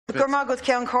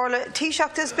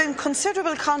Taoiseach, there's been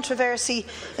considerable controversy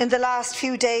in the last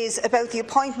few days about the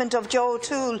appointment of Joe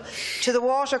O'Toole to the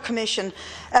Water Commission,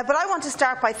 but I want to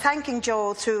start by thanking Joe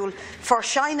O'Toole for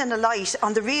shining a light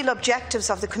on the real objectives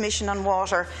of the Commission on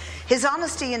Water. His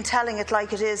honesty in telling it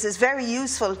like it is very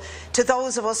useful to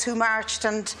those of us who marched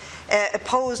and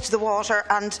opposed the water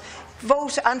and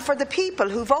for the people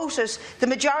who voted the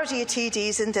majority of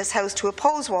TDs in this House to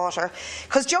oppose water,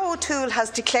 because Joe O'Toole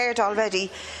has declared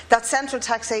already that central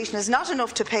taxation is not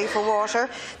enough to pay for water,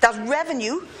 that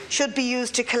revenue should be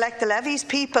used to collect the levies.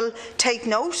 People take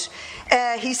note.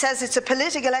 He says it's a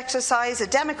political exercise, a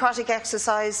democratic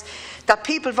exercise, that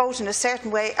people vote in a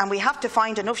certain way and we have to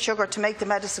find enough sugar to make the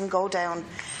medicine go down.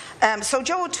 So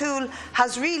Joe O'Toole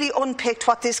has really unpicked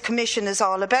what this Commission is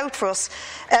all about for us.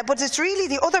 But it's really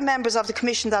the other members of the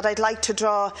Commission that I'd like to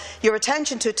draw your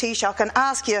attention to, Taoiseach, and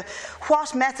ask you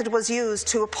what method was used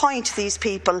to appoint these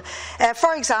people.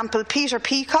 For example, Peter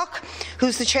Peacock,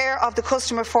 who's the chair of the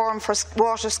Customer Forum for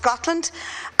Water Scotland,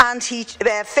 and he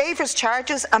favours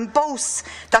charges and boasts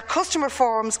that customer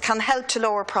forums can help to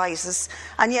lower prices,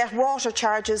 and yet water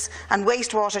charges and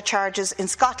wastewater charges in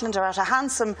Scotland are at a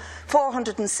handsome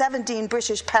 417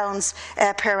 British pounds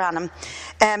per annum.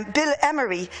 Bill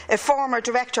Emery, a former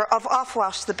director of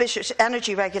Ofwat, the British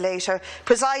energy regulator,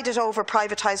 presided over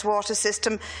privatised water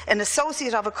system, an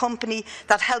associate of a company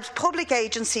that helps public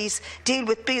agencies deal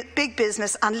with big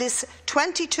business and lists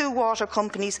 22 water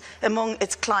companies among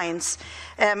its clients.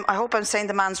 I hope I'm saying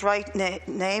the man's right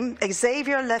name,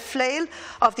 Xavier Leflail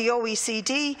of the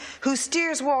OECD, who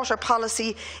steers water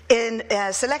policy in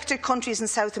selected countries in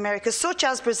South America, such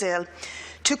as Brazil.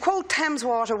 To quote Thames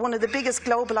Water, one of the biggest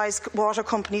globalised water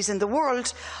companies in the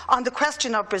world, on the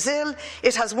question of Brazil,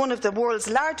 it has one of the world's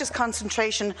largest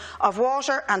concentration of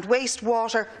water and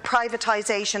wastewater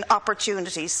privatisation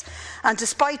opportunities. And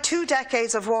despite 2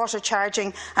 decades of water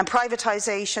charging and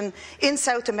privatisation in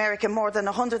South America, more than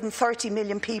 130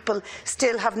 million people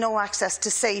still have no access to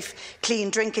safe,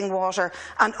 clean drinking water,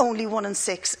 and only 1 in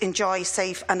 6 enjoy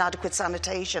safe and adequate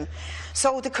sanitation.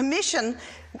 So the Commission,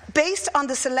 based on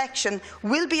the selection,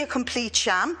 will be a complete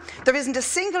sham. There isn't a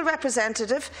single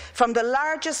representative from the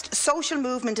largest social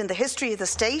movement in the history of the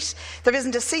state. There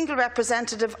isn't a single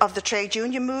representative of the trade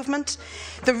union movement.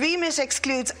 The remit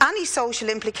excludes any social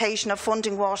implication of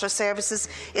funding water services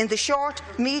in the short,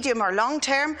 medium or long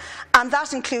term, and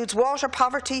that includes water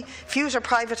poverty, future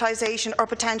privatisation or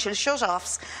potential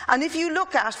shut-offs. And if you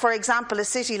look at, for example, a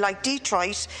city like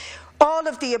Detroit, all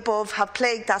of the above have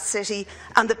plagued that city,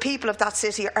 and the people of that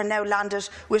city are now landed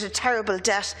with a terrible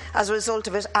debt as a result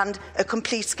of it and a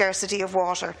complete scarcity of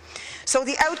water. So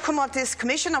the outcome of this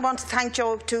Commission, I want to thank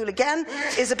Joe O'Toole again,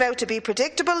 is about to be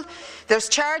predictable. There's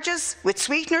charges with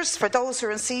sweeteners for those who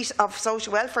are in seat of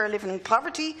social welfare living in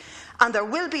poverty, and there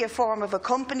will be a form of a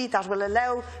company that will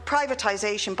allow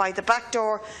privatisation by the back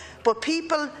door. But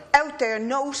people out there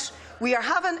note we are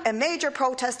having a major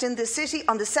protest in this city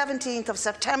on the 17th of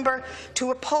September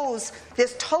to oppose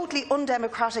this totally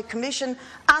undemocratic Commission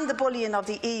and the bullying of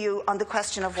the EU on the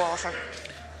question of water.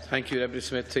 Thank you, Deputy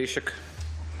Smith. Taoiseach.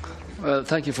 Well,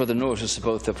 thank you for the notice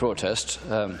about the protest.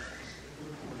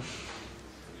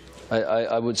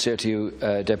 I would say to you,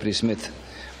 Deputy Smith,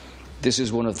 this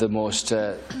is one of the most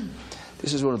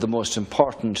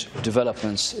important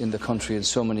developments in the country in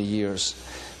so many years,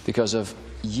 because of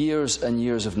years and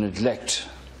years of neglect.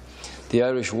 The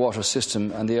Irish water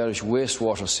system and the Irish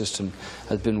wastewater system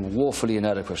has been woefully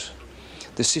inadequate.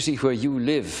 The city where you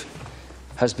live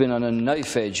has been on a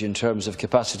knife edge in terms of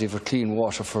capacity for clean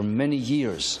water for many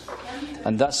years,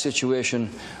 and that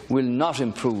situation will not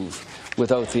improve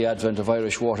without the advent of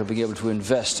Irish Water being able to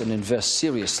invest and invest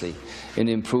seriously in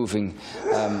improving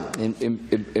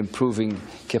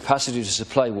capacity to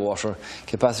supply water,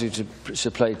 capacity to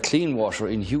supply clean water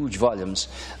in huge volumes,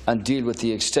 and deal with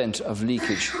the extent of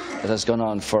leakage that has gone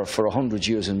on for 100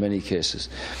 years in many cases.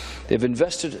 They've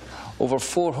invested over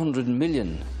 400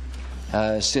 million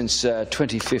since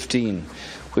 2015,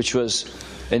 which was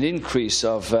an increase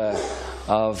of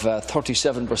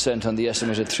 37% on the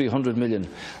estimated 300 million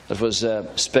that was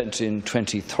spent in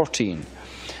 2013.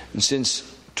 And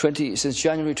since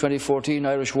January 2014,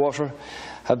 Irish Water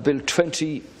have built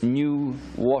 20 new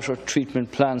water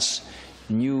treatment plants,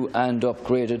 new and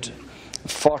upgraded,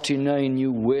 49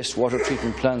 new wastewater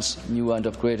treatment plants, new and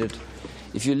upgraded.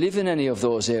 If you live in any of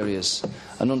those areas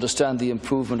and understand the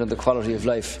improvement and the quality of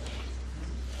life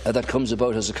that comes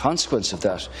about as a consequence of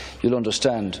that, you'll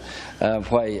understand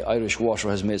why Irish Water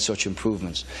has made such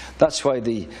improvements. That's why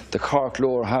the Cork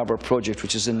Lower Harbour project,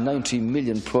 which is a 90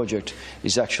 million project,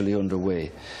 is actually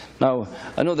underway. Now,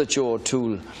 I know that Joe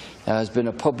O'Toole has been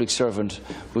a public servant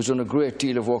who's done a great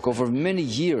deal of work over many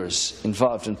years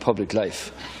involved in public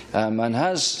life, and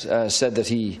has said that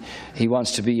he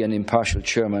wants to be an impartial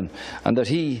chairman, and that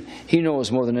he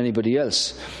knows more than anybody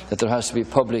else that there has to be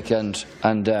public and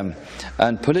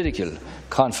political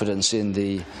confidence in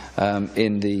the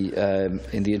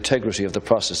integrity of the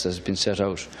process that has been set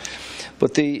out.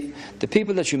 But the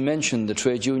people that you mentioned, the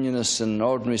trade unionists and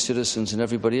ordinary citizens and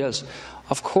everybody else,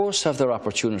 of course have their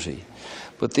opportunity.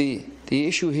 But the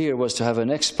issue here was to have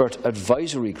an expert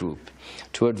advisory group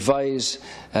to advise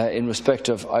in respect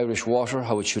of Irish Water,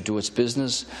 how it should do its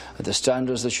business, the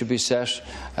standards that should be set,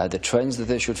 the trends that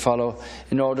they should follow,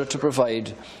 in order to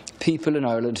provide people in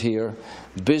Ireland here,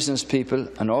 business people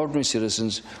and ordinary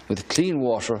citizens, with clean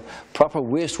water, proper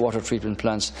wastewater treatment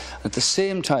plants, and at the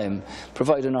same time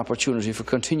provide an opportunity for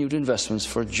continued investments,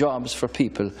 for jobs for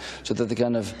people, so that they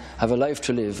can have a life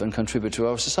to live and contribute to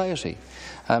our society.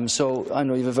 So I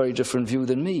know you have a very different view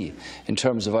than me in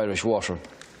terms of Irish Water.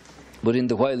 But in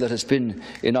the while that it's been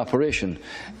in operation,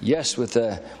 yes, with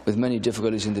many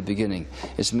difficulties in the beginning,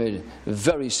 it's made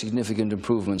very significant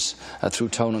improvements through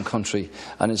town and country,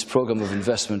 and its programme of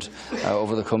investment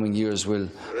over the coming years will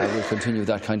continue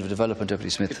that kind of development.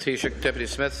 Deputy Smith. Taoiseach, Deputy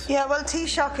Smith. Yeah, well,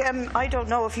 Taoiseach, I don't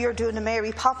know if you're doing a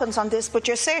Mary Poppins on this, but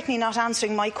you're certainly not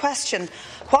answering my question.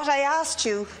 What I asked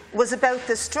you was about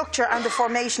the structure and the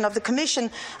formation of the Commission,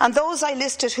 and those I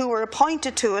listed who were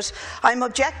appointed to it, I'm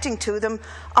objecting to them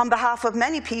on behalf of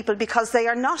many people, because they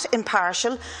are not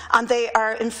impartial, and they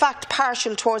are in fact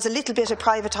partial towards a little bit of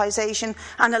privatisation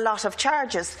and a lot of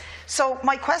charges. So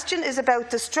my question is about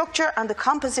the structure and the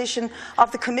composition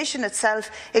of the Commission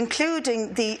itself,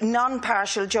 including the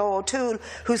non-partial Joe O'Toole,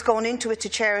 who's going into it to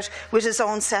chair it with his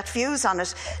own set views on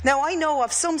it. Now, I know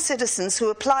of some citizens who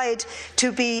applied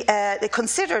to be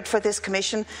considered for this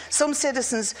Commission, some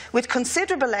citizens with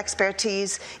considerable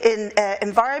expertise in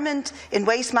environment, in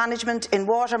waste management, in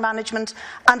water management,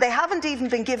 and they haven't even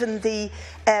been given the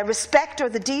respect or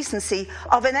the decency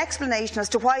of an explanation as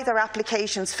to why their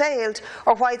applications failed,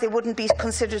 or why they wouldn't be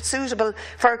considered suitable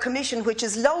for a Commission which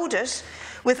is loaded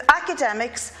with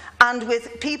academics and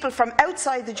with people from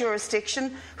outside the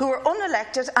jurisdiction who are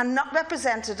unelected and not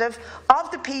representative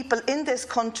of the people in this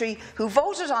country who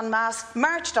voted en masse,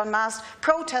 marched en masse,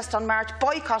 protested en masse,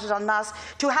 boycotted en masse,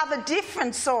 to have a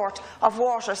different sort of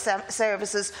water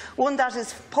services, one that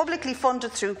is publicly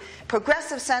funded through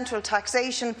progressive central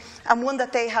taxation, and one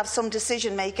that they have some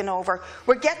decision making over.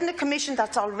 We're getting a Commission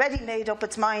that's already made up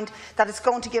its mind that it's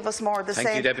going to give us more of the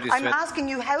same. I'm asking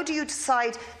you, how do you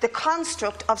decide the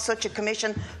construct of such a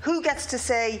Commission? Who gets to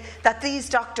say that these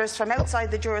doctors from outside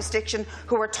the jurisdiction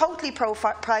who are totally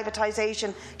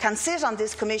pro-privatisation can sit on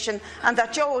this Commission, and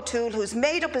that Joe O'Toole, who's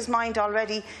made up his mind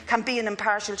already, can be an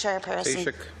impartial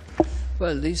chairperson?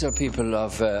 Well, these are people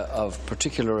of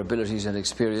particular abilities and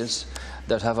experience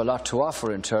that have a lot to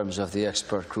offer in terms of the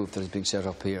expert group that is being set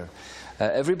up here.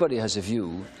 Everybody has a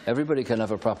view. Everybody can have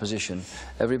a proposition.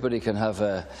 Everybody can have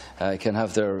their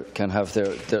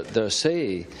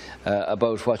say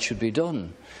about what should be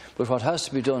done. But what has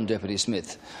to be done, Deputy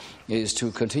Smith, is to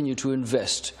continue to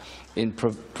invest in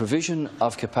provision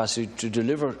of capacity to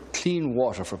deliver clean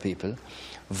water for people,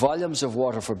 volumes of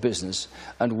water for business,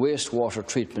 and wastewater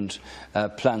treatment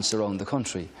plants around the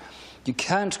country. You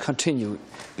can't continue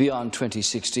beyond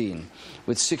 2016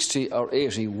 with 60 or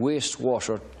 80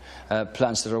 wastewater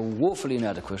plants that are woefully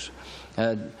inadequate,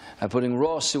 putting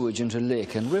raw sewage into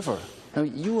lake and river. Now,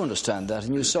 you understand that,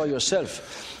 and you saw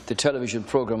yourself the television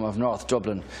programme of North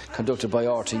Dublin conducted by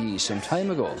RTE some time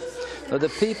ago. Now,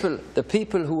 the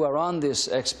people who are on this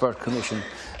expert commission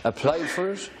applied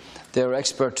for it. Their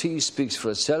expertise speaks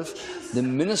for itself. The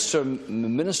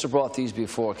minister brought these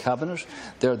before Cabinet.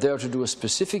 They're there to do a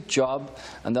specific job,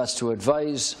 and that's to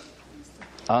advise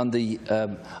on the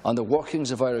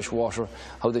workings of Irish Water,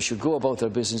 how they should go about their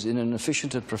business in an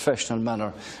efficient and professional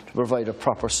manner to provide a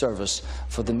proper service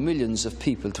for the millions of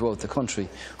people throughout the country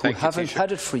who haven't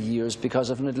had it for years because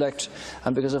of neglect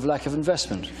and because of lack of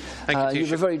investment. You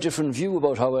have a very different view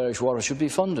about how Irish Water should be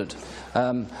funded,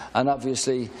 and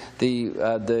obviously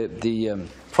the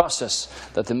process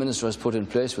that the Minister has put in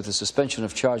place with the suspension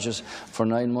of charges for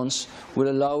 9 months will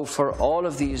allow for all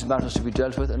of these matters to be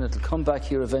dealt with, and it will come back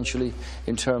here eventually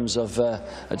in terms of a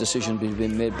decision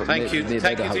being made by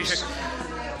the House.